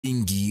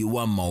Ingi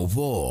wa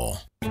mauvo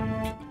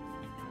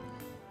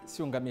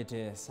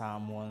siungamite saa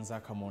mwanza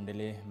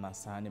kamondele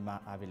masani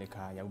ma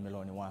avileka ya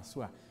umeloni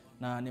wasua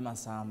na ni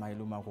masaa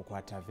mailuma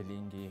kukwata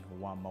vilingi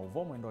wa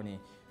mauvo mwendoni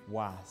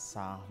wa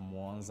saa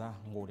mwanza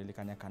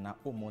ngulilikanya kana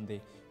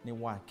umundi ni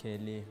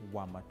wakeli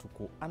wa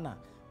matuku ana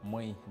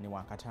mwei ni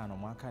wakatano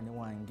mwaka ni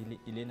wangili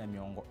ile na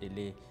miongo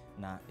ile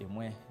na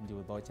imwe ndi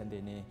udhocha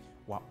ndeni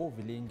wa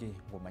uvilingi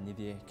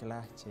ngumanyithie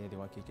kila chethi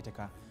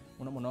wakikiteka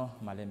muno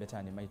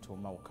malembetani maitu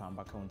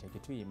maukamba kaunti ya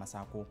Kitui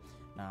Masaku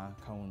na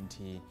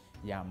kaunti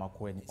ya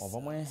Makueni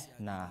ovomwe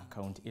na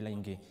kaunti ila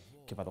ingi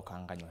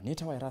kipathukanganywa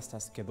nitawa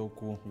Erastus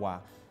Kethuku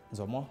wa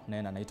Nzomo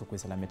nena naitu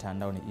kwisala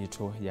mitandao ni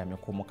itu ya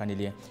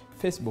mekumukanile.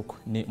 Facebook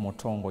ni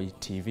Mutongoi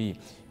TV,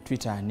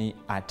 Twitter ni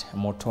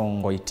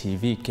 @Mutongoi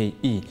TV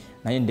KE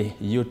na inde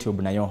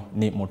YouTube nayo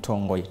ni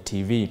Mutongoi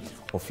TV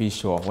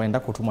official. Wenda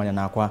kutumanya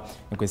nakwa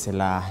ni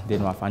kwisala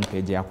denu wa fan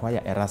page yakwa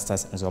ya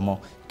Erastus Nzomo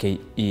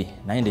KE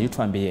na inde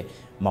YouTube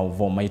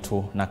mauvo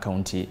maitu na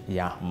kaunti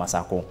ya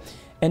Masako.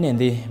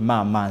 Enendi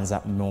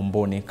manza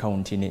miomboni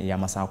kauntini ya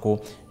Masako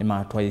ni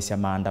matwaisya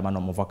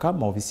maandamano muvaka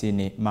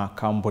maofisini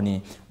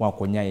makambuni wa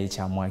kunyaye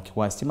cha mwaki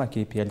wa stima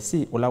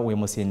KPLC ulawe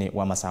musini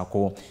wa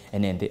Masako.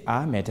 Enendi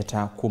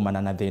meteta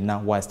kumana na thina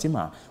wa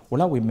stima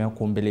ulawe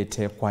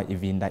mekumbelete kwa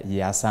ivinda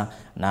yasa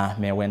na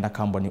mewenda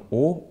kambuni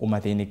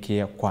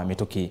umathinikie kwa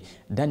mituki.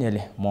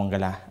 Daniel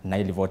Mongela na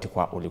ilivoti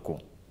kwa uliku.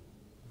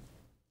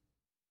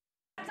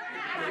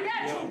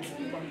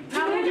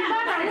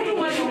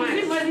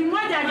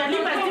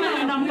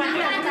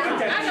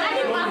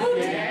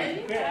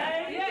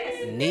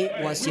 Ni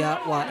wasia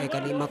wa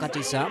ekani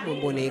makatisa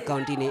mumboni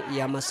kauntini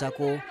ya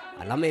Masako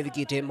alama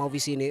evikite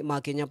maofisini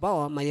ma Kenya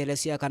Power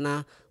mayelesia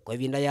kana kwa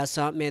ivinda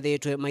yasa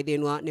methetwe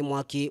maithenwa ni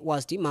mwaki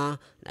wa stima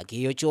na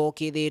kiyocho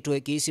kithetwe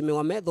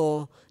kisimiwa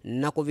metho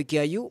na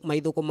kuvikia yu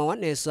maithuko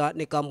mawanesa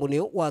ni kambuni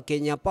wa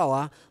Kenya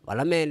Power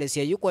wala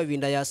melesia yu kwa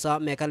ivinda yasa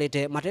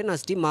mekalite matena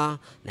stima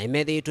na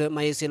imethetwe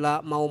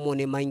maisila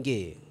maumoni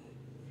maingi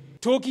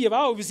toki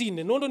ba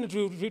ofisini nondo ni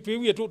tuwe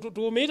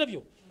tumeita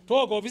byo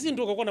toka ofisini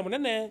tukakona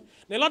munene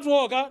nela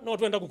tuoka no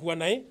twenda kukua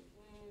naye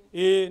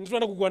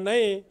nitwenda kukua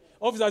naye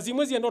officers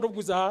imwezi ndo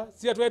tukuza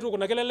sia twetu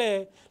kuna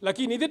kelele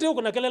lakini ithite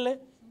uko na kelele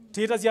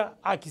tita sia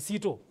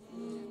akisito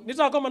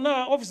nitakoma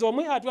na officer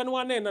omwe atwani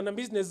wanena na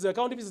business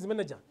account business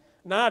manager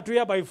na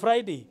atuya by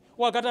Friday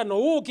wakata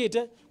no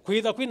ukite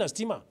kuitha kwina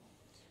stima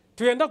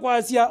tuenda kwa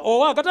asia o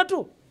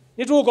wakatatu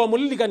nituko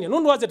mulilikania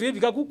nundu waze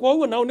tuyivika kwa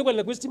huo na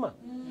unikwele kwa stima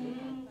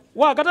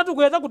wakatatu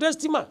kwetha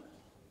kutestima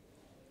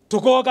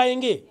tukoka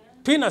ingi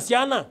twina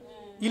siana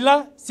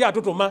ila sia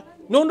tutuma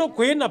nondo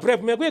kwina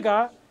prep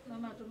mekweka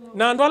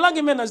na ndo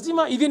alangi mena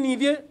stima ithi ni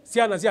ithi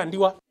siana sia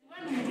ndiwa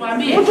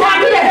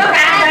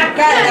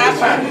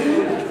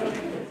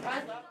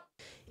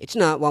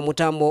itina wa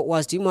mutambo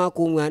wa stima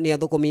kumwa ni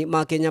athukumi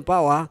ma Kenya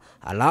Power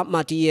ala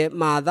matie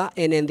matha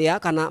enenthea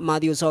kana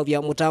mathio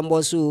sauvya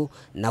mutambo su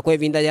na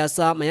kwevinda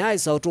yasa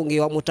mayaisa utungi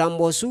wa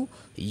mutambo su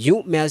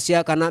yu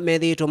measia kana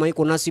methito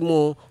maikuna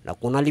simu na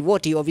kuna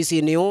livoti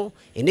ofisini yo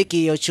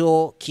indiki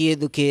yocho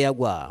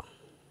kiethukiagwa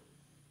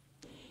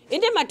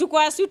inde matuko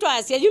asuto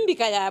asia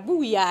yumbika ya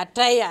bu ya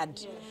tired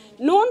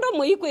nondo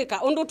muikweka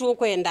ondo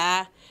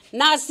tukwenda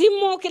na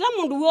simu kila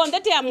mundu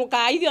wondete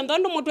amuka ithio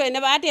ndondo mutu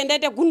ene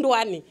batendete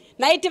kundwani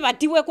na ite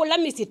batiwe kula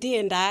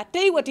misitienda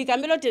teiwe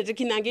tikambelo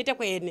tekinangite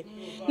kwene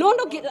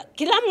nondo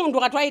kila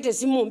mundu atwaite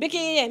simu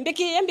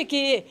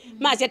mbikiye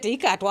masya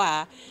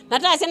teikatwa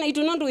natasya na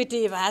itu nondo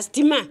itiva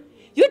stima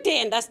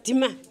yutenda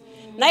stima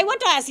na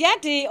iwata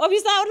asyati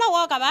obisa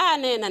ola woka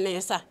bane na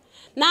nesa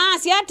na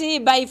asyati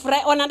by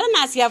Friday onanda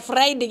na asya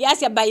Friday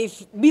asya by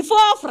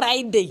before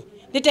Friday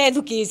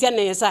nitethukisya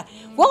nesa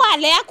wo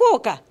wale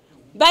akoka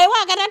bai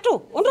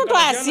wakatatu undu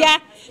twasya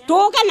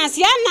tuka na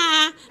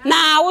siana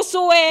na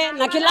usuwe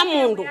na kila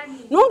mundu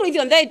nundu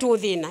ithio nthei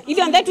tuthina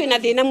ithio nthei twina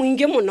thina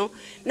mwingi muno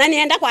na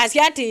nienda kwa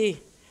asyati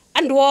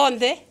andu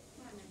onthe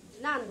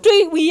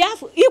we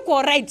have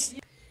equal rights.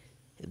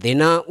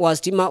 Thina wa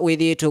stima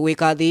withitwe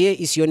wikathie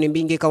icio ni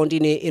mbingi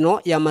kauntini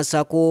ino ya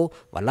Masako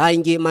wala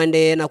ingi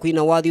mande na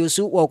kwina wathi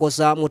usu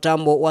wokosa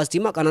mutambo wa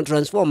stima kana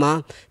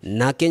transformer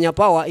na Kenya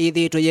Power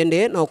ithitwe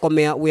yende na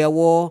ukomea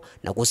wiawo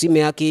na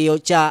kusimea kiyo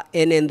cha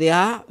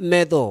enenthea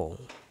metho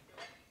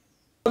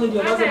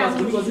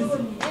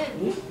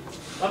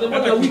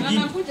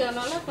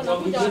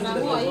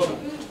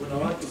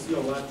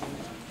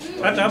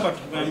hata hapa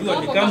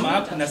tunajua ni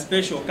kama kuna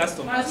special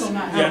customer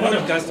ya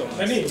not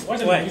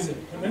customer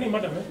nani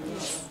madam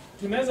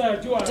tunaweza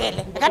jua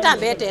kata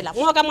betela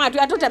mwoka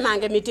mwatu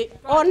atutemange miti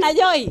ona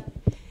yoi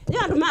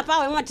nyandu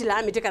mapawe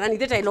mwatila miti kana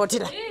nitheta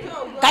ilotila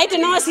kaiti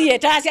no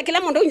sietasia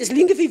kila mundu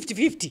unjislingi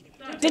 50-50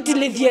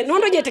 tetilithie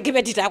nondo jete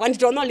kibetita kwa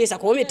nditono lisa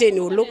ko meteni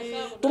ulu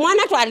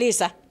tumwana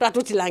twalisa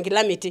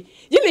twatutilangila miti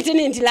yimiti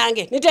ni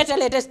ndilange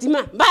nitetelete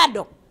stima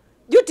bado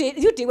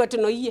yuti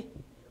wetu no iye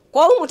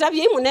kwa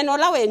umutabye munene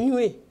ola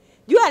wenywe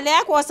yu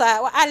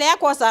ale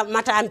yakosa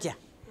matambya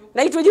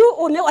na ituju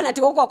une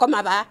wanatiko kwa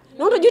maba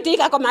nondo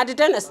jutika kwa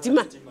matitena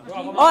stima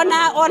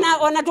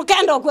ona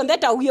tukenda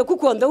kuondeta uye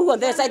kukonde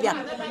uonde sadia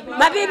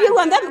Mabibi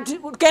wanda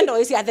kendo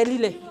isi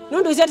athelile.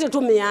 Nundu isi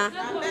tumia.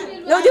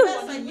 No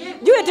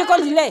ju etiko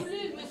lile.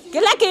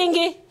 Kila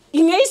kingi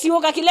ingeisi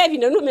oka kila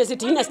vino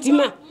numesitina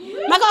stima.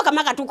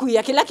 Maka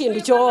tukuya kila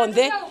kindu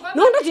chonthe.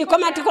 Nundu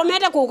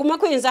tikometa kukuma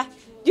kwenza.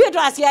 Ju etu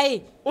asia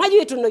hii.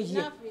 Ngaju etu no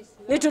yie.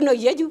 Etu no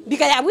yie ju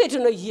bika ya etu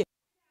no yie.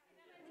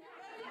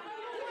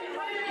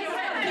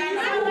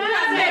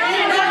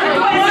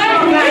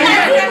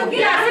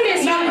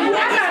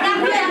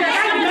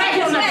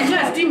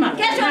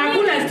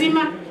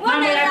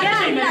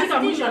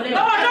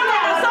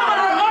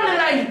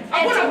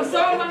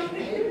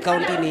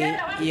 Kauntini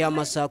ya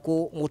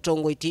Masaku,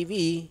 Mutongoi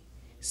TV,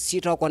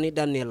 sitokwa ni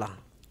Daniela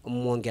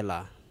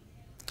Mwongela.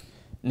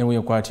 Ni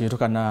uyo kwa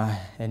tukana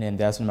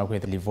enende asu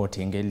makwethili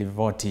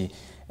voting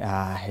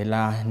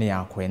hela ni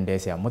ya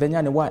kuendesha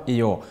muthenya ni wa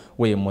iyo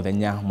we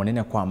muthenya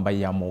munene kwamba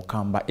ya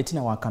mukamba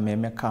itina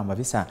wakameme kamba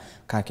visa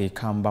kake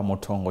kamba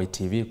Mutongoi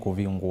TV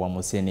kuvingwa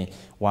museni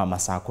wa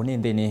Masaku ni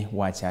ndini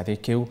wa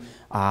chathikeu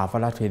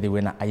vala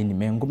twethiwe na aini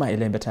menguma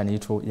ile mbetani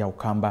itu ya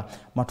ukamba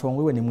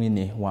Mutongoi we ni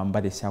mwini wa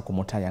mbathi cia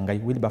kumutaya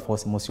ngai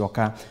Wilberforce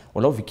Musyoka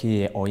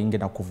olovikie oinge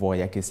na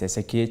kuvoya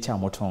kiseseki cha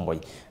Mutongoi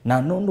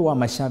na nundu wa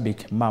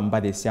mashabiki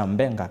mbathi cia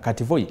mbenga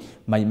kativoi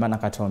maimana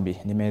katombi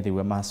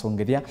nimethiwe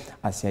masongithia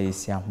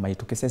asiaisia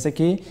maitu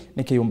kiseseki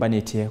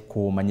nikiyumbanitie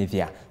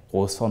kumanyithia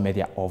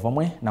kusomethia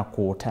ovamwe na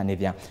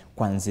kutanithia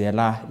kwa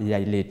nzela ya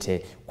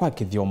ilete kwa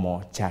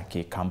kithiomo cha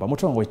kikamba.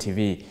 Mutongoi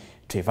TV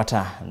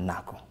twivata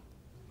nako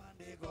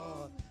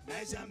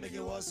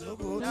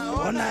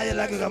ona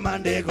ila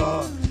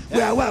kikamandiko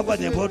wewe kwa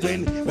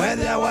nyepotweni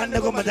wewe wande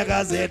kwa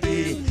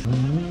gazeti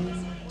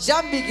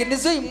shambiki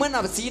nizo imwe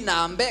na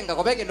sina mbenga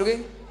kwa beke nduki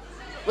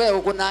wewe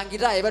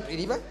ukunangira eba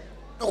twiriba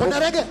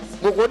ukunarege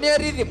ngukonia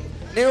rhythm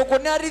ni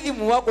ukonia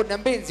rhythm wako na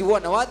mbenzi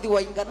wona wathi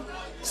waingana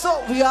so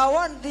we are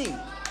one thing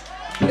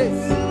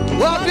please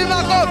wapi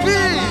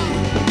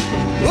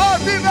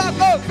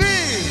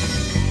makofi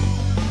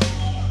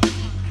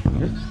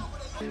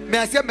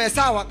measia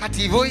mesawa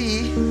kativo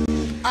hii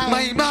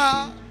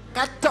maima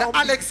na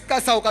Alex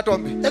Kasau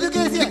Katombe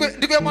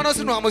ndike mwana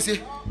sinu amosi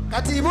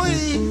kativo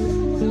hii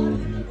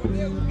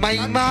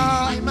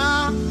maima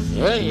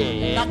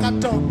na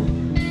Katombe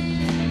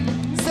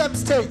same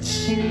stage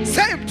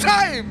same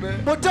time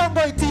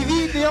Mutongoi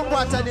TV niongo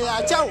atani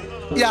achao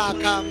ya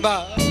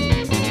kamba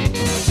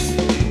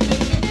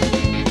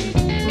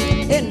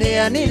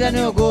ende anita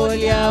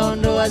nukulia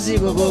ondo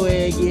wasiku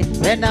kuweki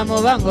wenda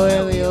mubango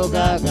wewe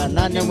yokaka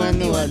nane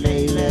mwenu wa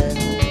leile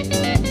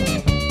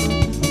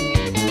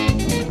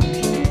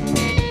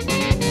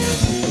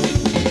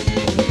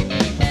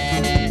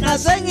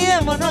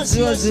nasengie mono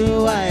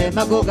siwasiwae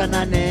makoka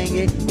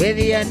nanenge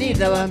wethi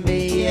anita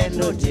wambiie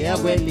ndote ya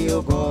kweli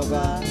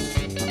ukoka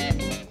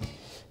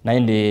na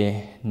indi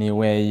ni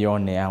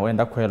weyonea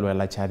wenda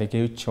kwelwela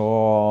chathiki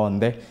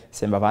chonthe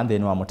semba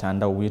vanthini wa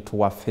mutandao witu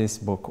wa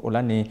Facebook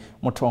ula ni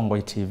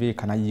Mutongoi TV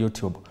kana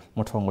YouTube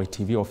Mutongoi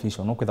TV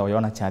official nukwitha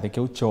uyona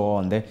chathiki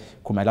chonthe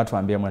kumaila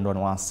tuambie mwendoni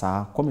wa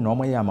saa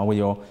 11 ya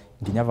mawiyo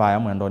nginya vaya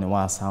mwendoni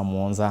wa saa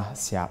 7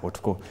 cia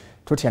utuku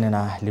tutiane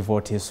na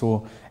livoti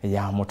su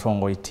ya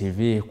Mutongoi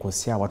TV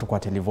kusia watu kwa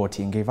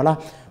televoti ingi vala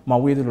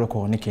mawithu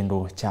loko ni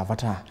kindu cha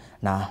vata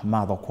na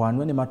matho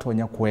kwanwe ni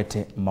matonya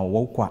kuete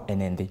mawau kwa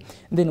enendi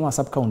nthini wa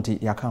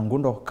sub-county ya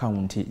Kangundo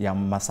county ya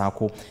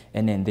Masaku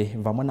enendi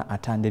vamwana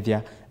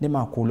atandithia ni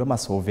makulio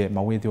masove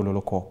mawithi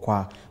ululuko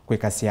kwa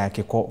kwikasia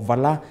kiko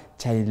vala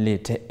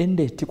chailete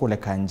indi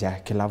tikulekanja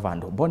kila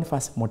vandu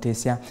Boniface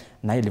Mutesia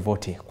na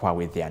ilivoti kwa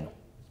withiano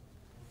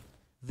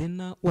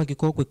thina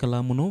wakiko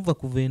kwikala muno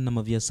vakuve na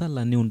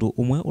maviasala ni undu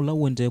umwe ula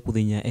uende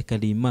kuthinya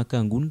ekali ma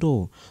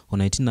Kangundo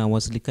ona itina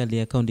wa serikali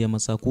ya kaunti ya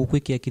Masaku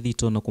kwikia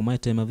kithito na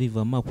kumaite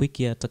maviva ma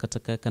kwikia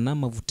takataka kana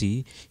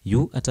mavuti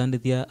yu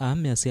atandithia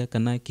ameasia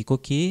kana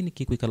kikoki ni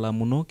kikwikala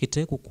muno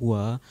kite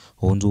kukua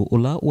undu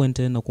ula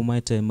uende na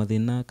kumaite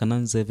mathina kana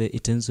nzeve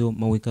itenzio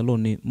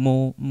mawikaloni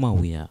mo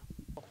mawia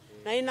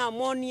na ina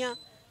amonia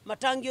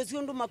matangio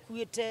ciondu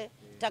makuite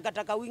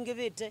takataka wingi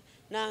vite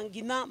na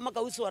ngina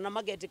makauswa na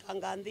mageti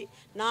kanganthi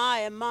na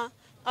aema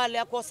ale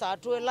akosa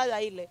atwela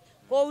ya ile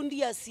kwa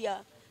undia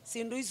cia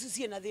sindu isu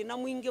ciena thina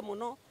mwingi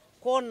muno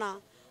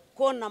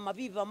kona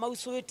mabiba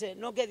mauswite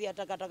no gethia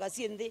takataka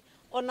cienthi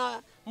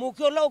ona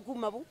mukiola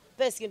kuma bu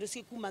pesi ndu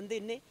cikuma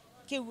nthini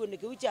kiuo ni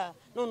kiucha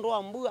no ndo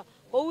ambua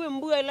kwa uwe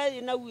mbua ila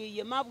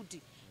inawiye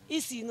mabuti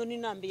isi no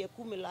ninambie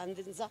kumila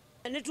nthinza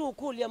ni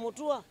tukulia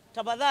mutua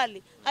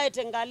tafadhali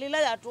aite ngalila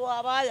ya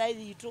tuwa baya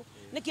yitu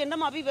nikienda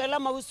mabiba ila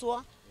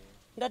mauswa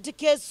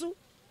ndatikesu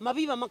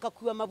mabiba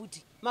makakua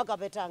mabuti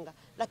makapetanga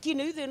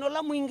lakini hizo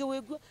inola mwingi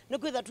wegwa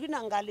nikwitha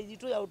twina ngali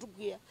yitu ya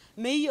utukia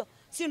meiyo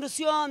sindu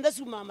sio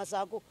ndasuma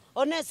Masako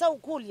onesa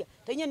ukulia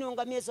tenye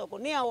niongamie soko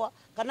niawa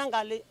kana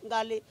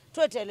ngali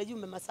twetele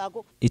jume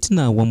Masako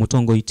itina wa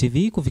Mutongoi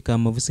TV kufika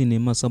mavusini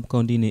ma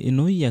sub-county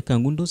ino ya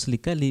Kangundo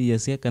serikali ya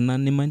sia kana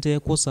ni manje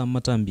kosa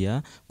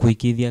matambia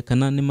kuikithia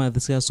kana ni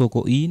mathisia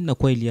soko i na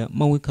kwailia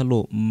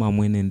mawikalo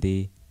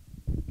mamwenende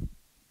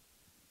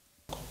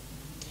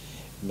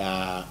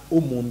na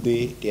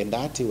umundi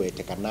tiendati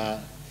wetekana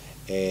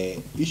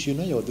issue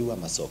no yodhiwa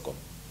masoko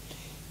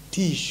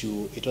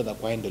issue itonda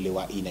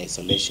kwaendelewa in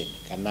isolation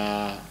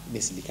kana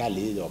ni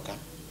serikali yoka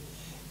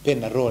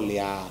pena role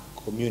ya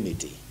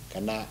community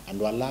kana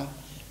andwala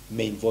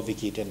me involve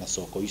kite na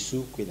soko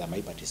isu kwitha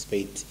mai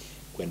participate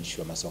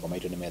kwensure masoko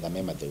maitu ni metha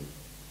mema theu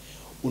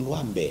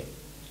unwambe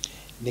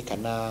ni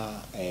kana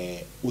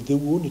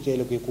uthiwu ni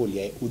tele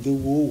kwikulia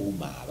uthiwu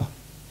humaba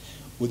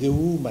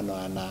uthiwu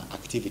manana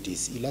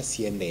activities ila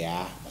siende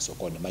ya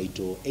masokoni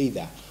maitu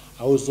either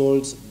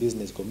households,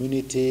 business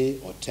community,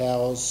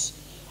 hotels,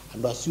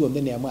 and asiu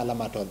ndene ya mwala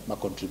ma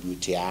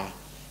contribute ya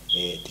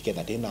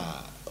together tena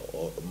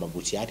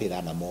mabuti yate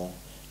dhana mo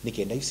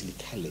nikenda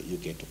yusilikale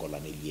yuke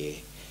tukolanilie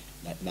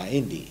na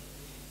endi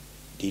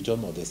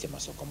titomo dhesi ya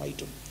masoko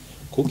maitu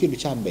kukindu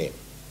chambe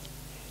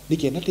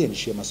nikenda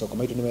tenishia masoko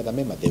maitu ni metha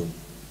mema theu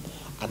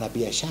ana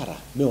biashara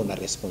meona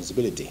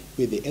responsibility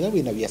with either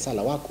wina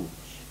biashara waku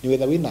ni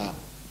whether wina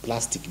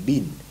plastic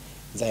bin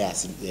za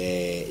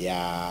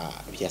ya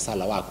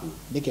biashara waku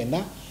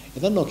nikenda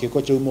either no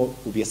kikocho umo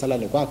biashara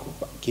ni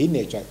kwaku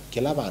kiinecha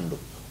kila bandu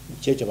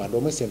checho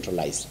bandu mo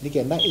centralized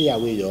nikenda iya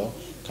weyo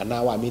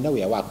kana wa mina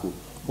we waku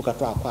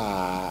ukatoa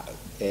kwa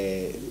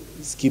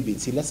skibi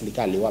sila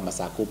serikali wa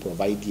masako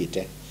provide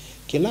ite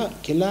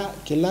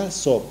kila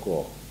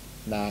soko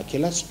na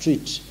kila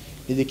street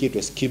ni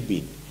kitu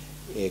skibi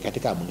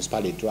katika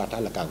municipality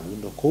atala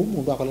kangundo ko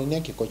mundu akolenia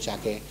kiko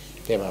chake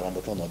tema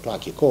bandu tono toa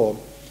kiko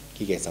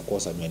kigesa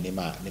kosa ni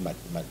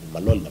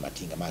maloli na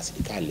matinga ma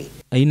serikali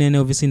ainene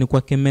ofisini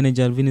kwake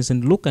manager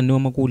Vincent Luka ni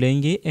wamakule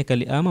ingi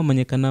ekali ama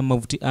manyekana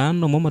mavuti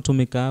ano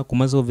momatumika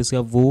kumaza ofisi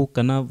avu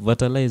kana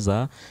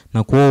fertilizer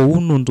na kwa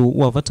unundu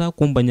wavata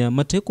kumbanya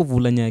mate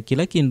kuvulanya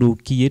kila kindu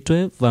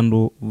kiyetwe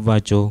vandu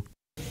vacho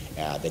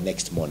the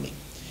next morning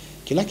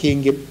kila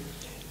kingi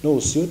no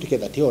usio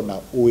tikethati ona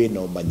uwe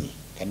no manyi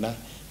kana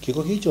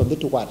kiko kicho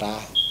ndetu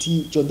kwata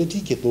ti chonde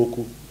ti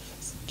kitoku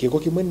kiko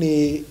kimwe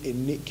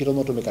ni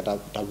kirono tumika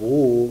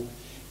tabu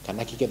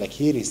kana kiketha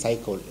ki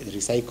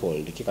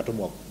recycled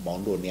kikatumwa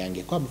maondo ni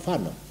yange kwa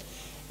mfano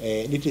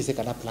nitise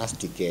kana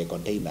plastic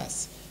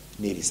containers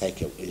ni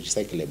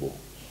recyclable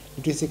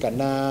nitise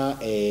kana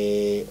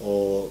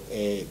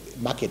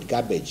market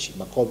garbage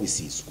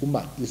makobisi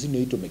sukuma usino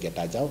ito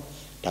meketaja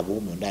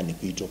tabu mo ndani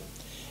kwito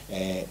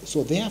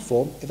so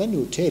therefore then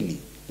you tell ni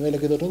wele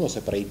kidoto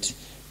separate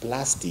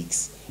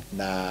plastics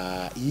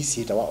na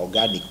isi tawa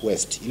organic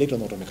waste ile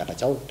tono tumekata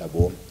chao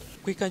tabo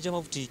kwikanja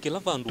mavuti kila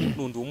vandu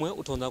nundu umwe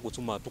utonda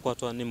gutuma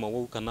tukwatwa ni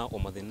mawu kana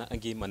omathina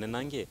angi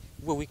manenange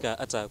we wika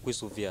ata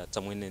kwisuvia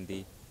tamwene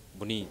ndi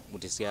buni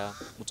mutisia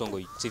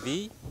Mutongoi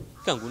TV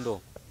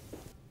Kangundo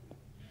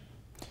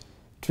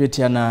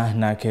twitiana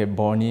nake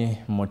Boni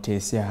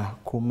Mutisia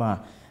kuma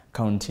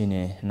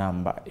Countini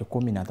namba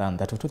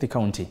 16 tuthi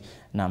county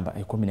namba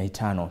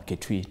 15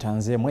 Kitui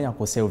tanze moya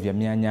kuseuvya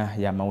mianya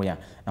ya mauya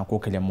na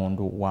kukele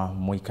mundu wa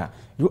muika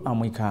yu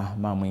amuika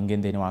ma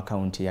mwingende ni wa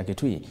county ya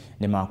Kitui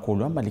ni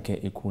makulu ambalike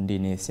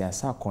ikundini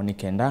siasa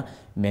konikenda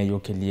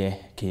meyokelie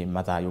ki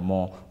mathayo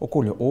mo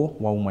ukule o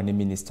wa umwani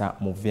minister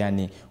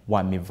Muvyani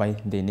wa mivai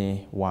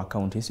ndeni wa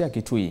county ya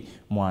Kitui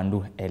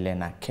Mwandu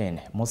Elena Ken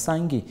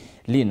Musangi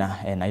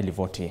lina na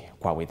ilivoti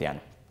kwa withiana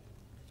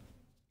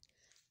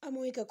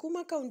amuika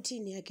kuma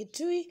kauntini ya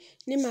Kitui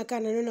ni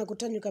makana nona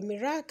kutanyuka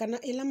mira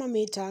kana ilama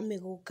mita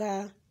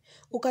ameguka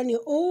ukani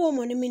uwo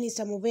mwani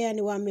minister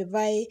Muvyani wa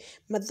mivai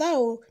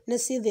mathau na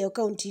sitheo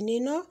kauntini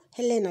no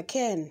Helena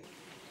Ken.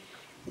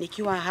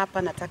 Nikiwa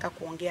hapa nataka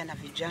kuongea na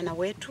vijana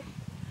wetu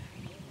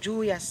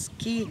juu ya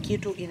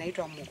kitu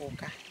inaitwa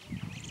muguka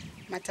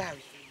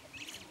matawi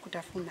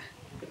kutafuna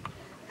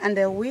and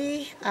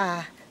we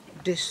are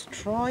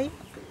destroy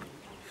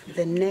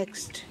the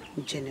next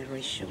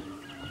generation.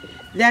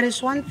 There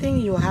is one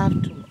thing you have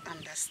to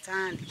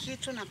understand.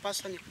 Kitu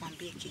napaswa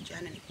nikwambie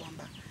kijana ni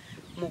kwamba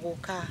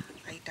muguka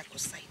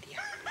haitakusaidia.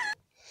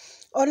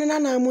 Onana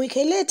na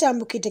muika ile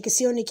tambukite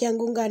kisioni kia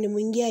ngungani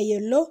mwingia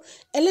yelo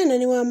Elena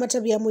ni wa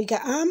matabia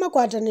muika ama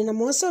kwa atane na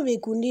moso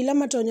vikundi la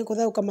matonya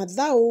kuthauka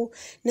mathau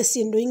na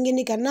sindu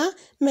ingini kana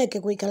meke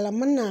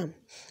kuikalamana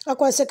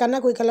akwase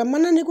kana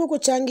kuikalamana nikuo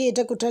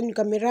kuchangite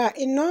kutanyuka miraa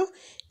ino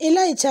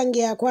ila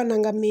ichangia kwa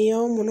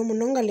nangamio muno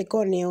munonga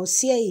likone ya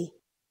usiai.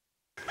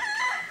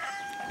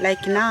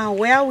 Like now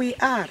where we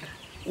are,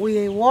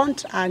 we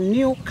want a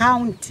new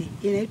county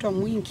inaitwa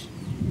Mwingi.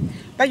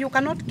 But you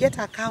cannot get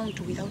a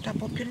county without a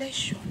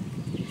population.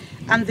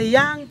 And the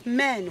young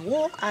men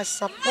who are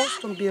supposed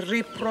to be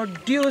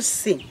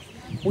reproducing,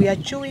 we are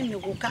chewing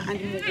muguka and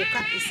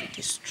muguka is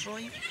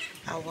destroying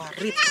our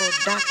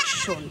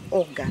reproduction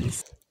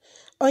organs.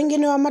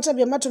 Oingine wa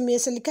matabia matumie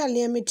serikali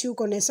ya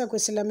mitiuko nesa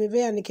kwesila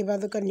mivea ni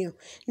kivathukanio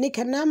ni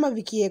kanama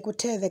vikie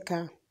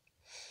kutetheka.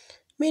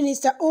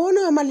 Minister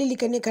ono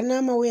amalilike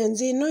kanama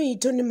wenzino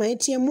ito ni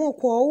maitie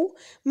mwokwau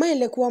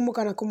maile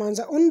kuamuka na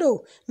kumanza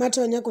undu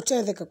matonya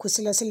kutetheka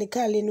kusila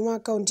serikali ni wa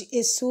county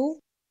isu.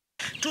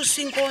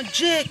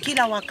 Tusingoje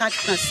kila wakati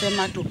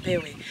tunasema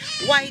tupewe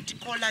white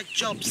collar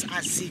jobs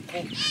aziko.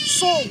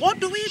 So what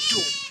do?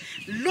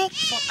 look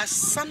for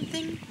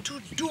something to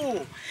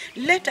do.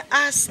 Let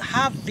us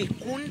have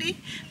vikundi,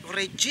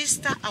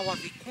 register our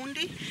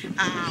vikundi,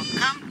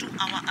 come to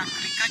our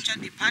agriculture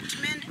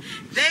department.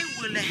 They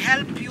will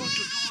help you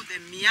to do the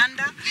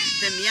meander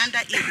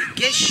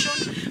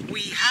irrigation.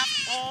 We have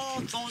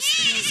all those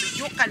things.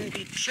 You can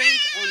be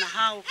trained on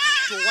how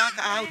to work,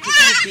 how to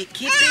do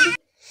beekeeping.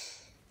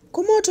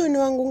 Kumoto ni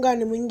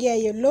wangungani mwingia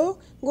yelo,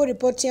 ngo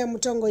ripoti ya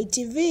Mutongoi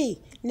TV,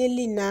 ni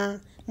Lina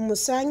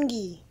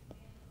Musangi.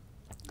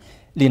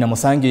 Lina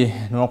Musangi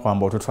niwa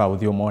kwamba ututwa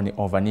uthio moni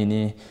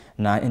ovanini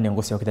na ene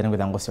ngosi okithia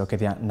ngwitha ngosi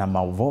okithia na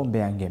mauvo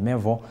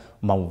mbeangemevo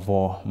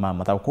mauvo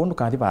mamatha ukundu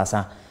kathi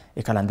basa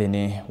ikala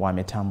nthini wa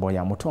mitambo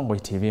ya Mutongoi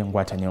TV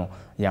ngwatanio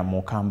ya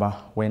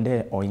mukamba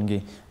wende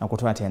oingi na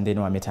kutwata nthini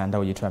wa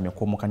mitandao yitu ya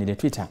mikumukanile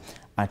Twitter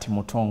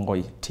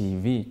 @Mutongoi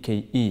TV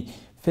KE,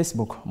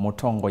 Facebook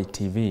Mutongoi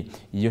TV,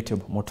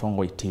 YouTube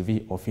Mutongoi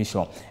TV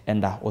official,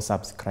 enda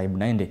usubscribe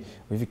naende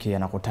wifikia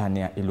na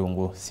kutania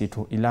ilungu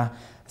situ ila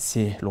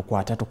si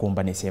lukwata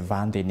tukumbanise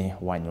vandini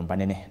wa nyumba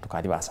nene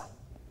tukadibasa.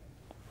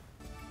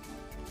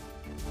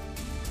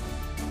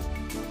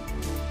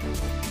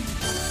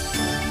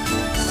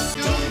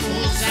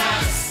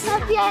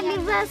 Happy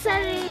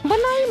anniversary.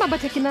 Mbona hii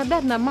mabati ya kina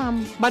dad na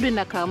mom bado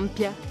inakaa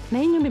mpya? Na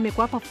hii nyumba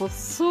imekuwa hapa for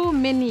so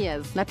many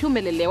years. Na pia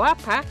umelelewa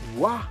hapa.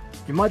 Wow,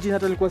 imagine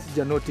hata nilikuwa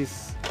sija notice.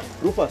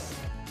 Rufus,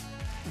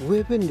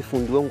 wewe ni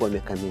fundi wangu wa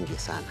miaka mingi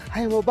sana.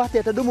 Haya mabati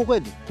yatadumu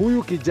kweli?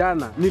 Huyu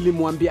kijana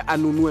nilimwambia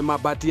anunue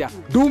mabati ya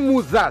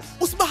Dumuzas.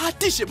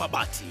 Usibahatishe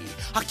mabati.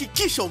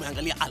 Hakikisha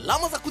umeangalia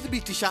alama za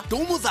kudhibitisha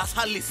Dumuzas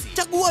halisi.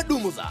 Chagua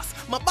Dumuzas,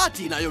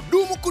 mabati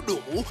inayodumu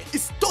kudumu.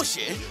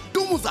 Isitoshe,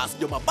 Dumuzas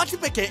ndio mabati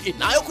pekee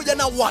inayokuja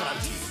na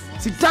warranty.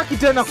 Sitaki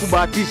tena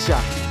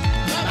kubahatisha.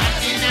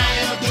 Mabati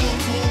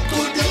inayodumu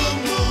kudumu.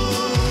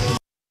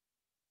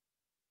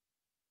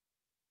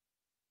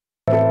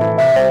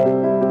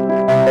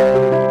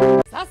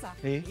 Sasa,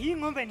 hii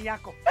ng'ombe ni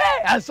yako.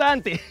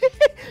 Asante.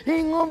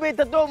 Hii ng'ombe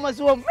itatoa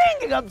maziwa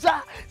mengi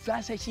kabisa.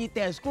 Sasa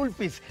shida ya school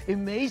fees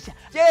imeisha.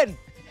 Jen,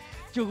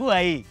 chukua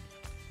hii.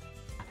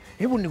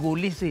 Hebu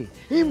nikuulize,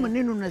 hii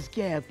maneno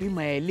nasikia ya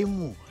bima ya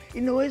elimu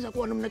inaweza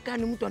kuwa namna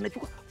gani mtu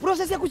anachukua?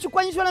 Process ya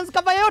kuchukua insurance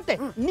cover yote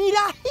ni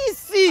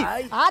rahisi.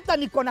 Hata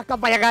niko na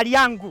cover ya gari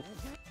yangu.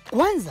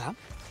 Kwanza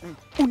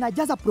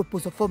unajaza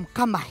proposal form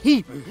kama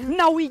hii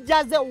na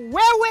uijaze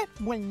wewe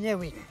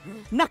mwenyewe.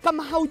 Na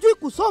kama haujui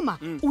kusoma,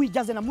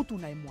 uijaze na mtu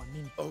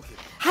unayemwamini.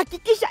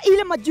 Hakikisha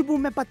ile majibu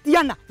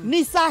umepatiana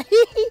ni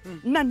sahihi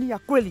na ni ya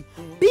kweli.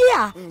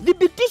 Pia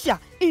dhibitisha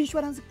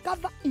insurance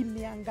cover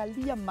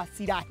imeangalia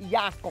maslahi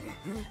yako.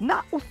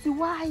 Na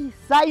usiwahi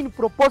sign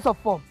proposal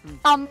form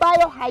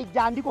ambayo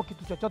haijaandikwa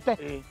kitu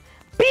chochote.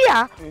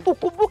 Pia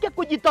ukumbuke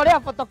kujitolea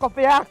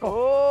photocopy yako.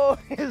 Oh,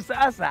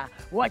 sasa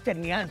wacha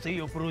nianze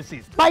hiyo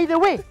process. By the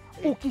way,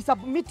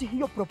 ukisubmit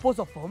hiyo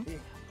proposal form,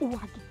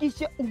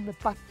 uhakikishe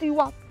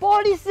umepatiwa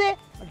policy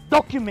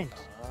document.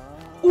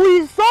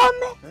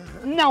 Uisome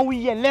na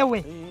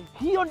uielewe.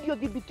 Hiyo ndio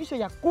dhibitisho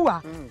ya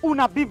kuwa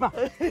una bima.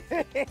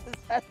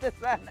 Asante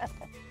sana.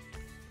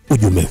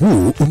 Ujumbe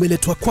huu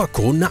umeletwa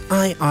kwako na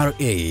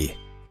IRA.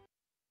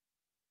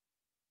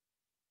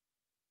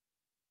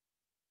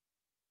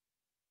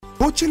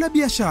 Pochi la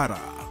biashara,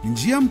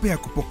 njia mpya ya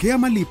kupokea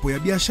malipo ya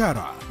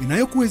biashara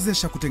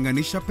inayokuwezesha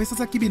kutenganisha pesa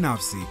za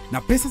kibinafsi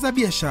na pesa za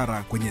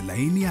biashara kwenye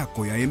laini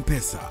yako ya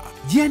M-Pesa.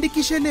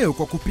 Jiandikishe leo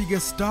kwa kupiga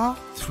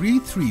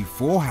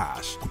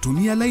 *334#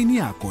 kutumia laini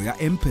yako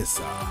ya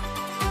M-Pesa.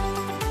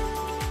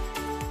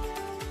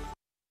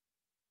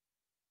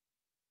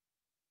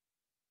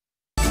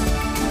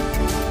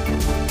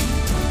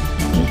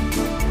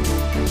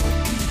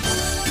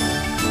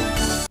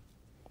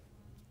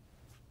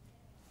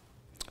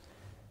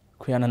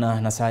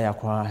 Kuyana na saa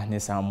yakwa ni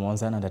saa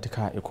muonza na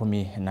datika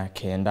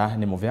 19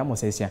 ni muvea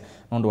musesia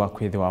nondo wa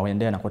kwithiwa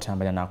wende na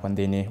kutambanya na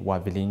kwanthini wa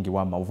vilingi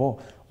wa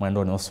mauvo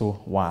mwendo nusu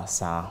wa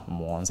saa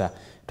muonza.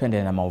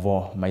 Twende na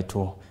mauvo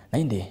maitu na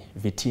indi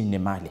vitini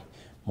mali.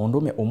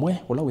 Mundume umwe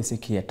ula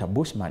wisikie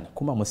Tabushman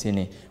kuma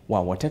musini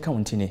wa Wote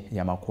kauntini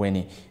ya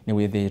Makueni ni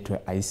withitwe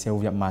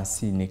aiseuvya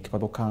masini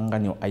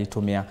kipathukang'anio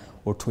aitumia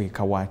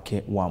utuika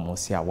wake wa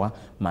musiawa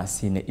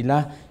masini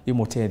ila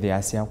imutethia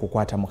asia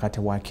kukwata mukate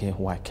wake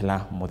wa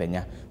kila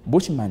muthenya.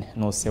 Bushman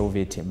no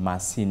seuviti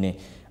masini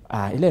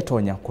ile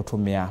tonya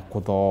kutumia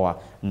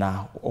kuthoa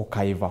na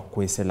ukaiva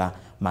kwisila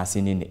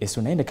masinini.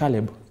 Esu naende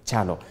Caleb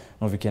Chalo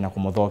novikia na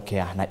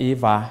kumuthokea na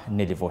Eva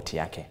nilivoti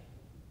yake.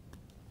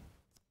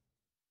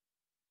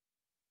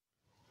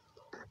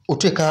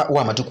 Utuika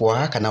wa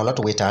matukwa kana ula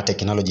tuwita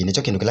teknoloji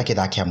nicho kindu kila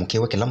kithakia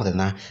mukiwe kila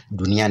muthenya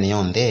duniani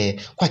yonthe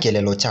kwa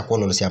kielelo cha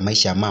kuololosia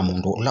maisha ma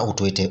mundu ula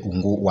utuite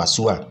ungu wa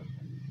sua.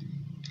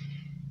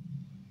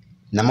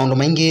 Na maundu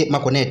maingi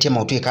makonetie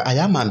mautuika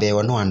aya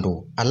mambewa no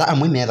andu ala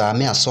amwe metha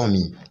me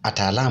asomi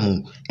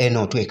ataalamu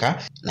eno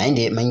tuika na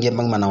indi maingi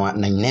magumana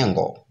na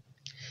inengo.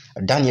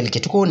 Daniel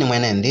Kituko ni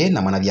mwenende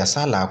na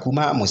mwanabiashara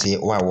kuma musi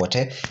wa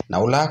wote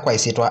na ula kwa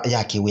isitwa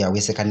yake wia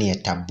wisekanie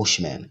ta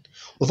Bushman.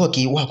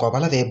 Uthoki wako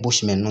balathe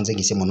Bushman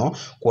nonzengisi muno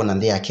kuona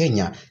nthi ya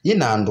Kenya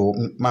yina andu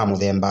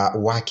mamuthemba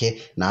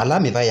wake na ala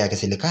mitha ya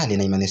serikali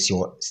na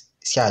imanisio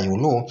cia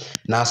yulu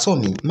na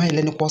asomi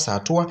maile ni kwosa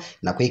atua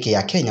na kwiki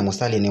ya Kenya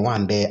mustali ni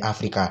wambe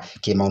Afrika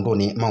ki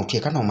maunduni mautie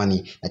kana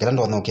umani na kila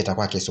ndo nokita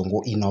kwa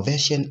kisungu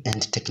innovation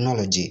and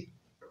technology.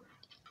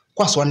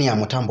 Kwa swani ya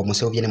mutambo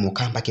museo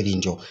mukamba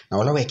kivinjo na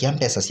wala wekia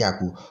mpesa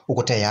siaku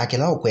ukuteya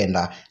kila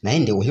ukwenda na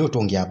indi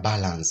uhiutungia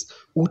balance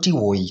uti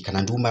woi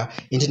kana nduma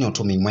indi ni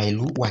utumi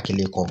mwailu wa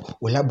kiliko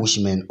ula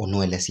Bushman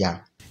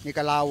unuelesia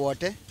nikala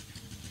wote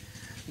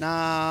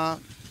na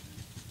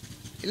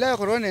ila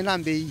korone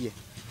nambe iye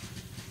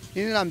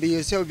nini nambe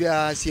iye seo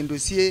bia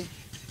sindusie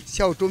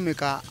sia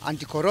utumika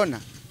anti-corona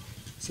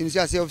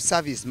sindusia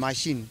self-service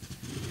machine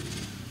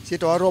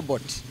sito wa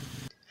robot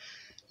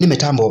ni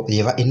mitambo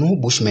yeva inu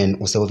Bushman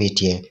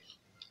useovitie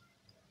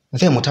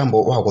ve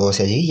mutambo wa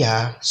kuthosya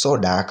ya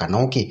soda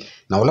kanauki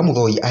na ula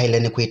muthoi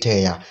aile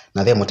kwiteya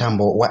na ve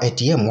mutambo wa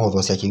ATM wa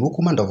kuthosya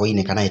kiuku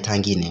mandovoine kana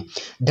itangine.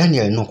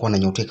 Daniel no kuona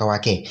nyotwika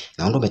wake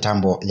na ndo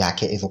mitambo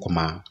yake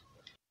ithukuma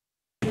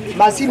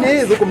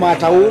masine ithukuma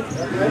tau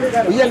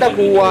uyenda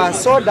kuwa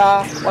soda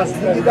wa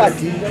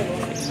sigidati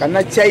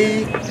kana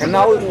chai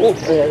kana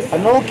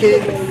kanauki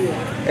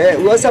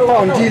uwasa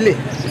paundile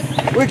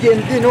wiki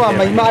ndino wa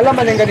maimala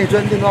manengani tu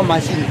ndino wa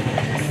machine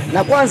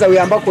na kwanza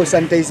uyamba ko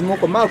sanitize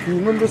moko maku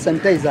nundu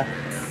sanitizer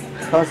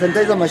kwa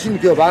sanitizer machine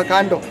kio ba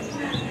kando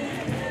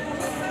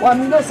wa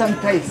mindo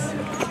sanitize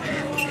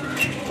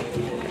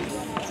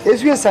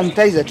ezwe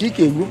sanitizer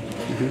tikeyu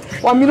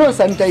wa mindo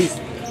sanitize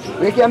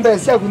wiki ambe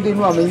sia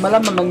kundino wa maimala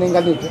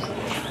manengani tu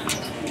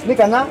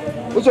nikana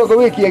uchoka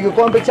wiki ya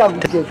kikombe cha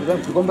kuketu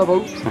kikombe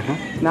bau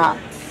na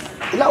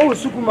ila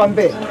usukuma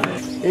mbe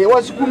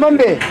wasukuma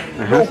mbe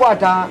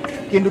ukwata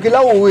kindu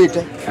kila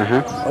uwite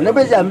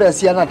onebeja ambe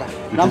sianata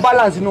na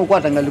balance no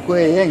kwata ngaliko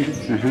yengi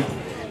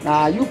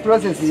na you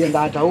process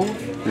yenda atau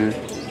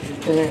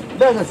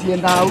besa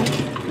sienda au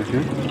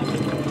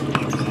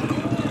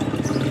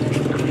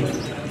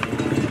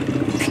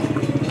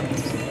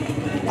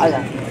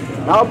aya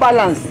na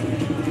balance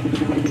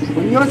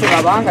unyose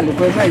babanga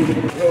liko yengi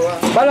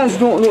balance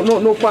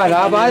no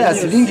kwala abaya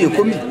silingi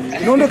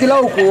 10 nondo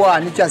kila ukuwa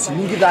ni cha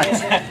silingi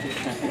 30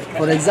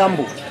 for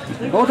example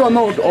Noto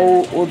ama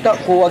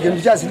kwa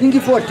kinduja silingi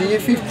 40,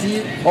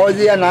 50,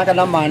 ozi ya naka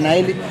na maana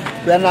ili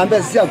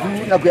kuyanambia sisi aku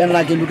na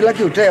kuyanana kindu kila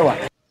kiutewa.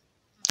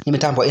 Ni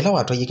mitambo ila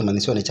watu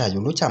yikimanisio cha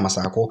yulu cha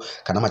Masako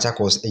kana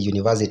Machakos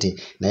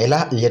University na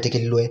ila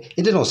yetekilwe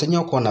indi no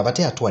senyo kona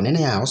vate atua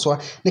nene ya oswa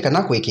ni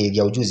kana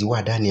kwikithia ujuzi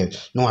wa Daniel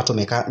no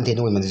atumeka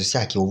ndini wimanisio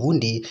cia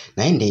kiuvundi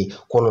na indi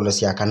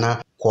kwololosia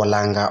kana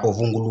kolanga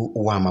ovungulu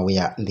wa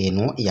mawea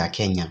ndinu ya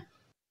Kenya.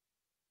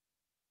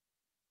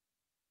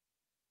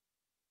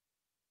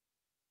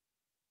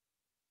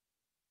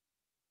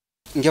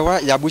 Ngewa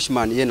ya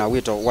Bushman yena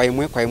wito wa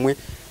imwe kwa imwe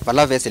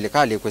valave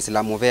serikali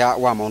kwesila muvea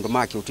wa maundu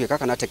maki utwika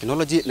kana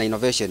technology na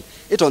innovation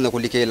itone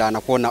kulikila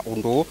na kuona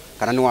undu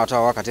kana ni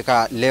watawa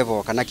katika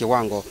level kana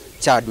kiwango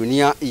cha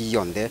dunia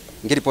yonthe.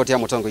 Ngiripoti ya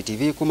Mutongoi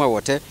TV kuma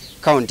wote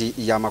kaunti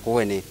ya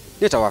Makueni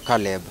nitawa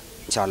Caleb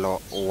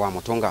Chalo wa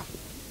Mutunga.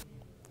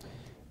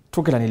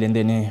 Tukila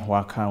nilendeni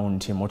wa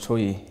kaunti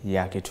Mutoi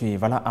ya Kitui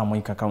vala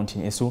amuika kaunti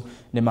esu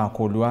ni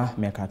makulua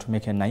miaka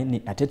tumeke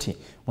naini ateti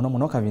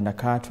muno kavinda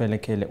ka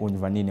tuelekele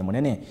unyuvanini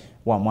munene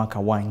wa mwaka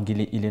wa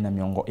ngili ile na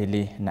miongo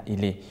ile na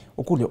ile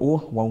ukule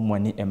wa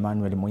umwani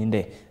Emmanuel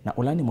Muinde na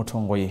ulani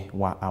Mutongoi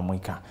wa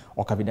amuika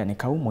okavidani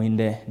kau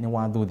Muinde ni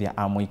wathuthia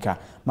amuika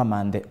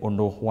mamande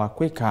undu wa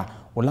kweka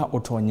ula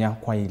utonya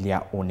kwa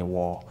ilia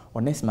uniwo.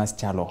 Onesimus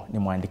Chalo ni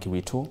mwandiki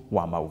witu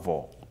wa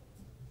mauvo.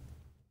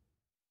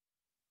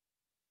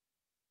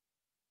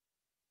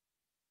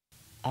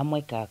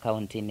 Amweka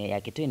kaunti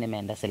ya Kitui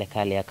nimeenda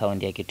serikali ya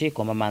kaunti ya Kitui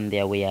kwa mamandhi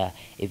ya wea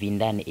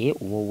evindani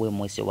uwe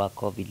mwezi wa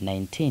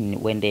COVID-19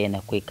 wende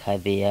na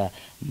kwikathia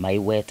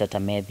maiweta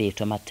tamethi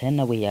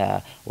tumatena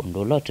wea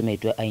undulo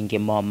tumetwe aingi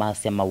mo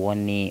masya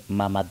mawoni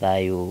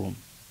mamathayu.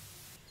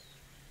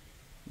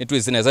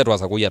 Nitwizine zetu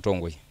wasakuya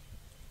Tongoi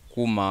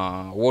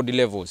kuma ward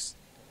levels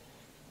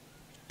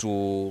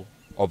to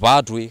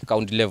obatwi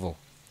county level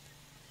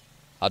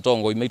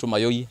atongo imeitu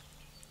mayoi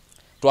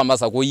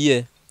tuambasa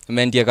kuye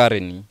mendie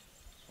kareni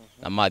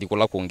na mathi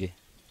kula kungi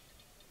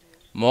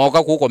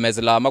moka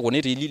kukomezela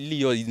makuniti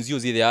liyo nzio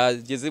zithia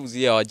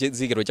jezibuzia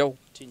zikiro chao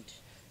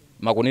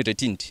makuniti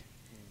tinti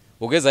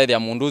ugeza ile ya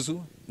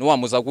munduzu ni wa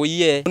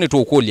musakuye ni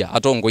tukulia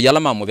atongo yala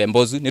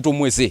mamuthembozu ni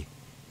tumwese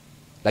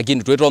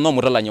lakini tweto no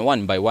mutalanyo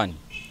one by one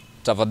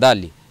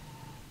tafadhali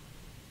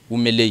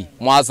umelei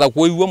mwasa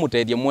kuiwe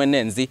mutethie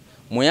mwenenzi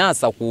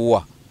muyasa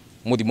kuwa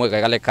muthi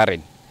mweka kale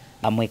karen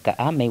amweka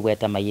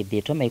ameiweta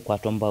mayithitwo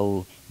maikwatwo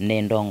mbau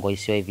ne ndongo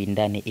icio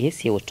ivindani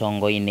isi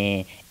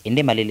utongo-ini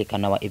indi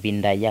malilikana wa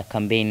ivinda ya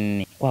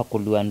campaign kwa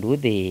kulua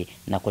nduthi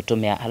na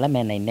kutumia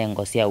alama na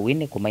inengo cia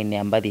wini kumaine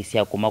ambathi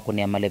cia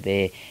kumakunia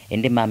malethe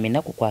indi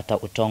mamina kukwata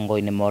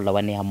utongo-ini mola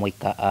wani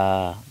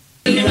amwika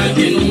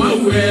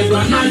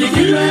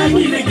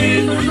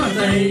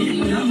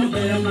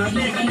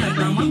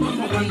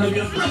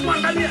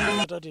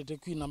Tatete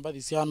kwina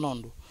mbathi cia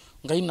nondu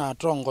ngai na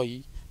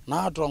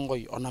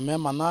atongoi ona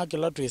mema na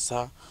kila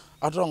twisa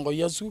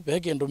atongoi asu be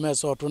kindu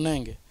meso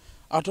tunenge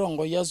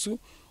atongoi asu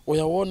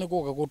uya wone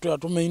kuka kutwa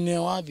tumeine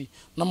wathi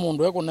na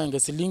mundu ekunenge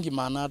silingi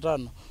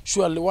 500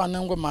 surely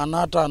wanengwe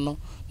 500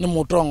 ni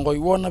mutongoi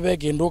wona be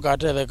kindu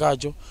katele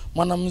kacho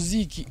mwana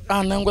muziki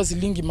anengwe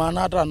silingi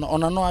 500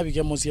 ona no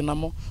abike musie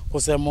namo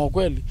kusema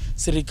kweli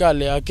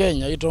serikali ya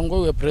Kenya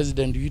itongoiwe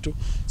president witu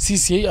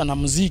sisi ana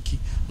muziki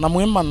na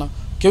mwimana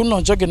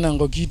kiuno chake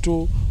nengo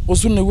kitu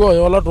usuni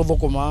woyo la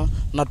tuthukuma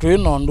na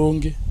twino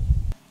ndungi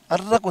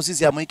arata ko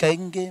sisi amoika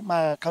inge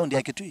ma county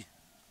ya Kitui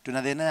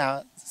tunathena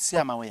ya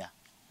sia mawea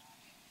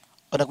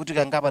ona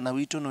kutika ngaba na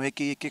witu no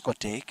weki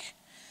kikotek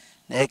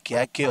na eki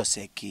yake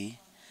oseki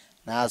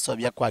na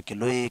asobya kwa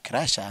kiloi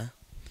crasher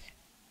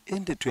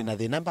ende twina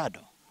thina bado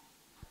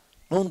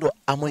nondo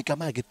amoika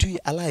ma Kitui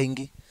ala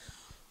ingi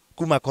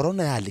kuma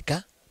corona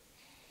yalika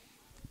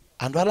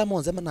andu ala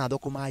monze manatho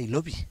kuma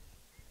ilobi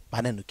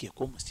banenukie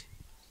kumusi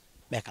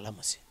mekala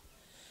musi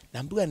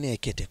na mbuga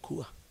nekete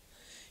kuwa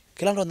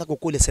kila ndo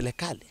nakukule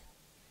serikali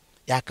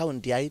ya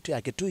county ya itu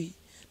ya Kitui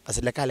na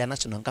serikali ya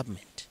national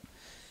government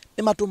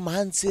ni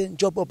matumanze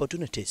job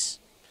opportunities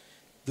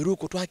through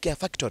kutwakia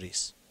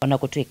factories ona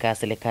kutwika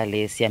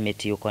serikali cia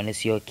miti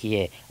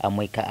ukonesiokie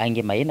amwika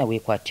angi maina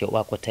wikwatio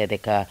wa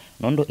kutetheka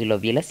nondo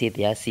ilovila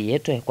sithiasi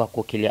yetu kwa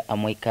kukilia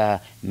amwika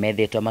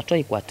medheto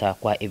matoi kwata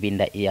kwa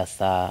evinda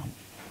iasa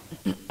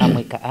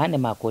amwika ane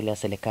makulia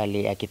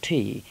serikali ya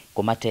Kitui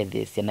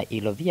kumatethesya na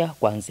ilovia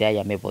kwanzia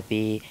ya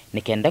mevothi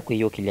nikenda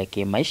kwiyukilia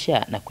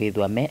kimaisha na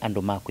kwithwa me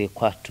andu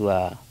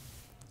makwikwatua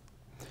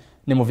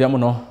ni muvya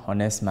muno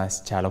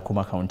Onesmus Chalo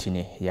kuma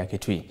kauntini ya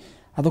Kitui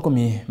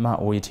athukumi ma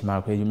uiti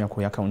makweyumya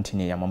kuya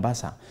kauntini ya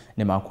Mombasa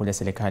ni makulia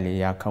serikali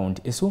ya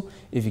kaunti isu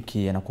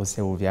ivikie na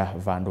kuseuvya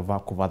vandu va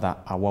kuvatha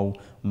awau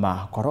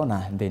ma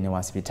corona ndeni wa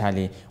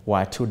hospitali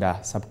wa Tudor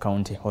Sub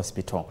County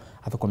Hospital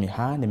athukumi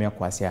ha ni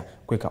mekwasya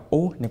kwika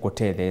u ni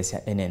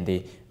kutethesya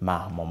enende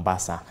ma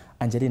Mombasa.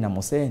 Angelina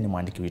Muse ni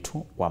mwandiki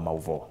witu wa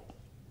mauvo.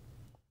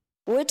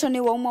 Weto ni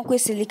waumwa kwe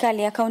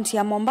serikali ya kaunti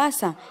ya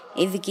Mombasa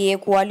ivikie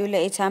kuwalula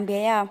itambia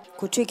ya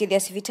kutwikithia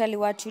hospitali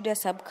wa Tudor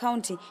Sub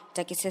County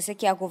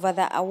takisesekia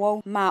kuvatha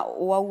awau ma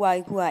uwaua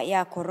ikua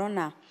ya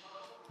corona.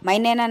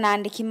 Mainena na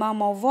andiki ma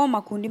mauvo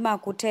makundi ma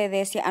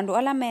kutethesya andu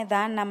ala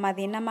metha na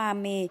mathina ma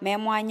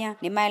memwanya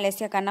ni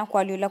maelesya kana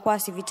kuwalula kwa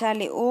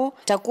hospitali u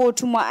takuwa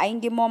utumwa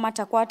aingi moma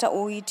takwata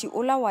uiti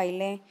ula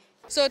waile.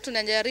 So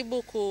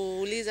tunajaribu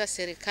kuuliza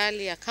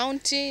serikali ya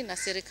county na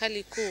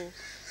serikali kuu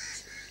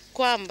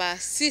kwamba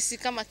sisi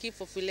kama key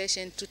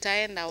population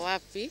tutaenda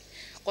wapi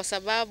kwa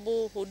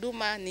sababu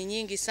huduma ni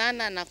nyingi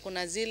sana na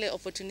kuna zile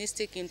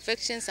opportunistic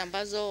infections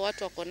ambazo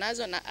watu wako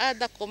nazo na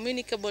other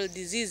communicable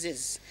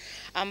diseases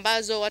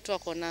ambazo watu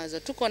wako nazo.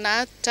 Tuko na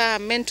hata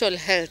mental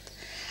health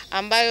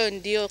ambayo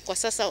ndio kwa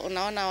sasa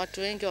unaona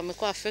watu wengi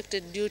wamekuwa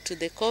affected due to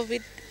the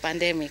COVID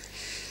pandemic.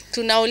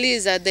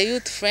 Tunauliza the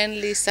youth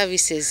friendly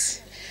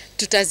services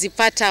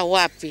tutazipata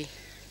wapi?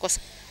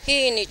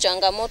 Hii ni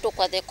changamoto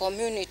kwa the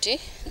community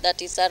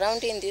that is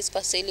surrounding this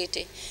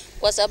facility.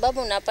 Kwa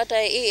sababu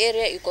unapata hii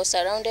area iko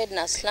surrounded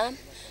na slum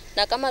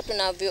na kama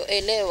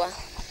tunavyoelewa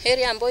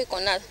area ambayo iko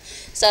na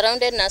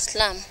surrounded na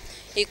slum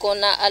iko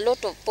na a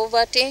lot of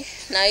poverty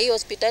na hii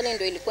hospitali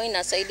ndio ilikuwa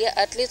inasaidia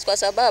at least kwa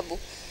sababu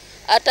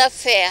hata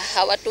fare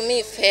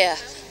hawatumii fare.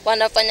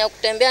 Wanafanya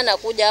kutembea na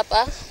kuja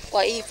hapa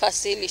kwa hii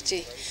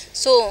facility.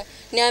 So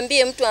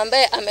niambie mtu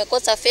ambaye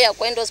amekosa fare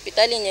kwenda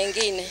hospitali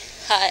nyingine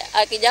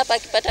akija hapa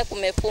akipata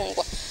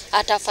kumefungwa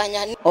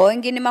atafanya nini?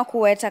 Wengine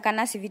makuweta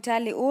kana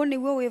hospitali u ni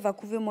wewe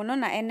vakuvi muno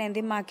na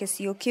enenthi make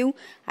sio kiu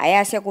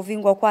ayasya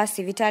kuvingwa kwa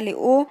hospitali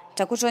u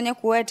takutonya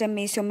kuwete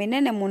misio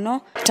minene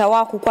muno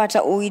tawa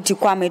kukwata uiti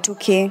kwa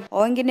metuke.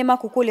 Wengine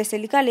makukule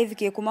serikali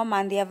vikie kuma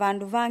mandhi ya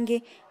vandu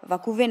vangi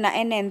vakuvi na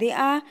enenthi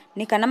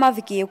ni kana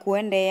mavikie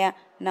kuendea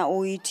na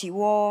uiti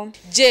wo.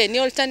 Je, ni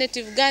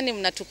alternative gani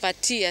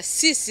mnatupatia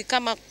sisi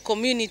kama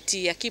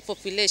community ya key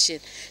population?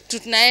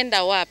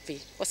 Tunaenda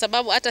wapi? Kwa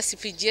sababu hata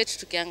CPG yetu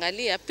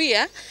tukiangalia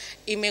pia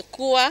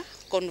imekuwa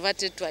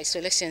converted to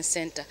isolation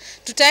center.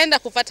 Tutaenda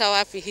kupata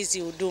wapi hizi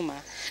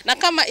huduma? Na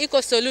kama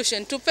iko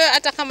solution tupewe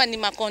hata kama ni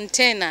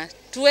makontena,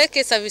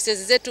 tuweke services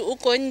zetu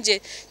huko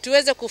nje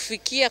tuweze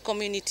kufikia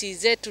community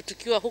zetu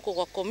tukiwa huko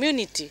kwa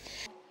community.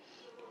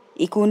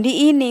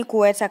 Ikundi ini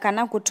kuweta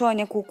kana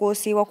kutonye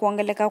kukusiwa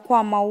kuongeleka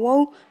kwa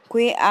mauau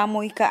kwe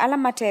amuika ala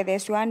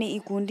matetheswani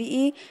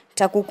ikundi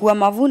takukua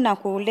mavuna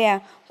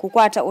kulea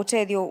kukwata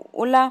utethio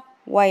ula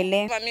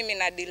waile. Mimi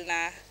na deal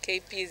na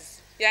KPs,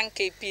 young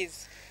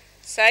KPs.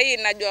 Sahi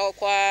najua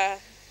kwa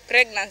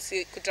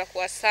pregnancy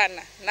kutakuwa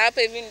sana. Na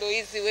hapa hivi ndo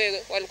hizi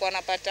wewe walikuwa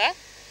wanapata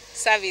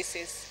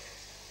services.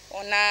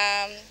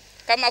 Ona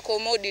kama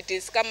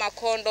commodities, kama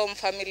condom,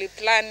 family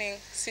planning,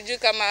 sijui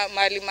kama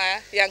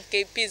malima young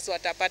KPs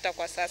watapata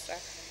kwa sasa.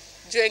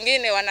 Juu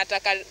wengine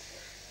wanataka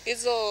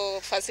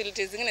hizo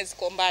facilities zingine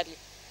ziko mbali.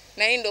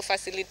 Na hii ndo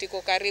facility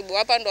iko karibu.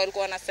 Hapa ndo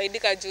walikuwa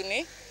wanasaidika juu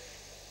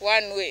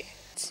one way.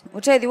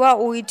 Utethi wa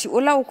uiti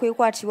ula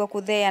ukwikwatiwa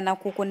kuthea na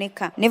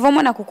kukunika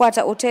nivomo na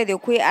kukwata utethi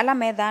kwi ala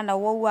metha na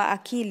waua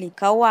akili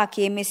kaua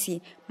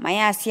akimisi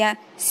mayasia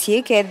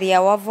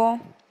siikethia wavo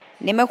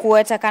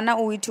nimekuweta kana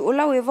uiti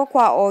ula wivo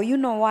kwa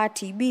oyuno wa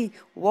TB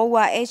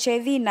waua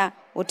HIV na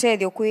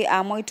utethi kwi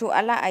amoitu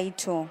ala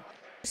aito.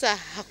 Sasa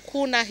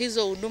hakuna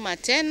hizo huduma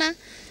tena,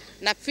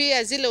 na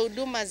pia zile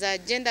huduma za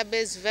gender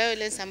based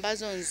violence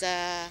ambazo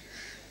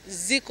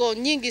ziko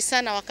nyingi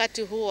sana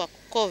wakati huu wa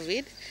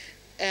COVID.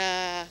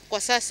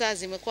 Kwa sasa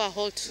zimekuwa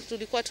halt.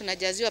 Tulikuwa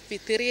tunajaziwa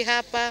P3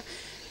 hapa,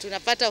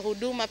 tunapata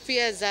huduma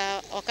pia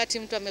za wakati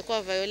mtu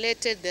amekuwa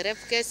violated, the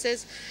rape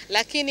cases,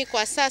 lakini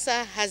kwa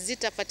sasa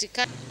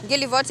hazitapatikana.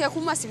 Ngilivote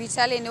kuma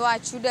sibitali ni wa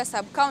Chuda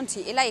sub county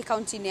ila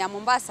county ni ya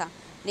Mombasa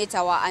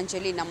nitawa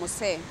Angelina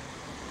Muse.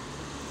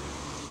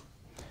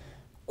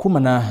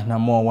 Kumana na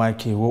moa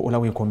wake ula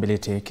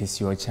wikombelete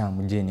kisio cha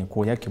mjini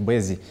kuya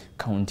Kibwezi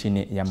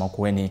kauntini ya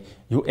Makueni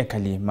yu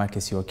ekali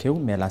makisio keu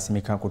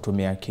melasimika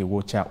kutumia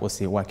kiwu cha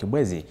usi wa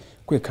Kibwezi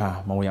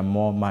kweka mauya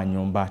mo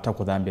manyumba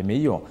takudhambe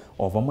meiyo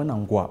ovamwe na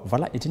ngua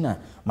vala itina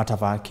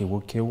matava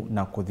kiwu keu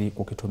na kuthi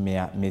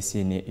kukitumia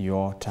mesini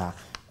yota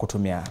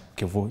kutumia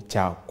kivu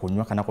cha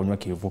kunywa kana kunywa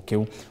kivu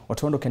keu.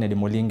 Otondo Kennedy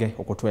Molinge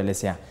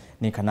ukutuelesea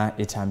ni kana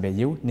itambe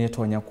yu ni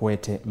tonya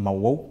kuete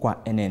mawau kwa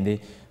enende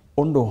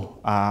Ondo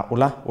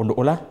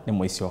ula ni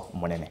mwisho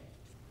monene.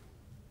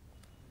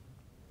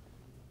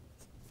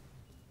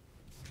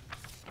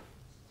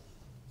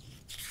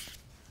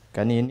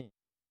 Kanini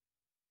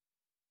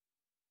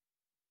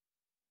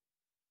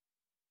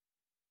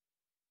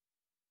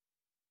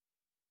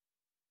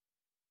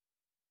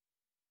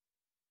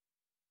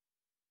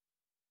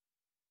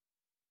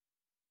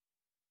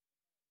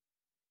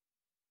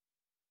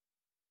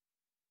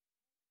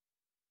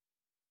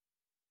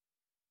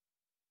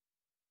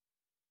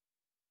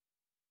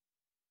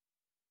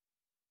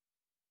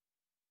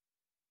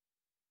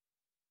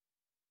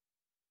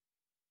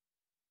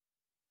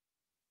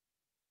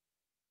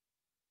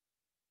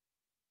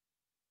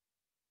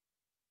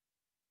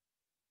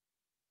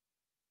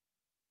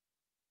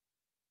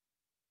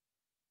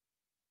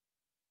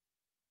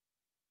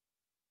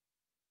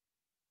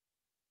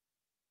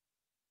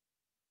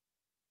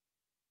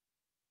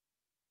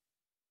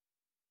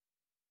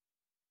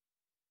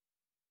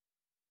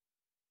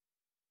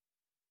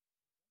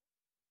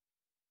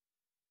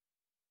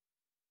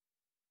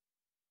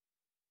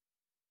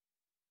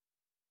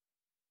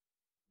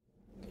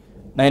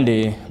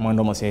naende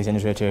mwendo mosezi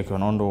nitwete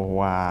kionondo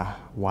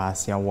wa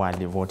sia wa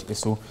livoti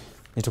isu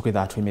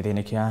nitukitha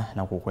twimithinikia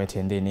na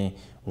kukwete ndini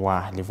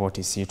wa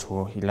livoti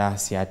situ ila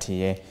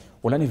siatie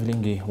ulani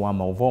vilingi wa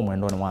mauvo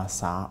mwendoni wa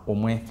saa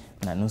umwe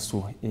na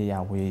nusu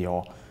ya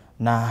wiyo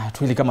na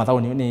twilika mathau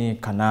ni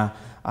kana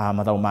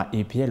mathau ma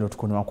EPL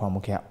tukuniwa kwa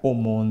mukia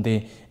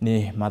umundi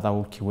ni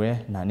mathau kiwe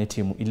na ni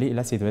timu ili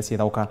ila sithwe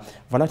sithauka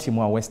vala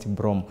timu wa West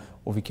Brom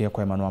uvikie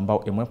kwa imanu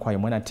ambao imwe kwa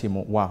imwe na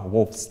timu wa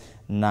Wolves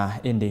na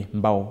indi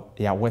mbao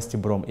ya West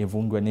Brom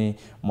ivungwe ni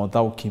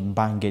Mothau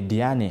Kimbange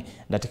Diani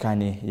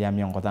datikani ya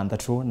miongo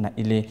 3 na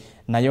ili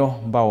nayo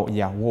mbao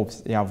ya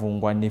Wolves ya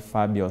vungwa ni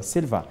Fabio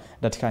Silva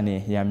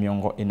datikani ya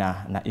miongo 4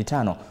 na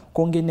 5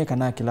 kongine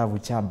kana kilavu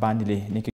cha Burnley ni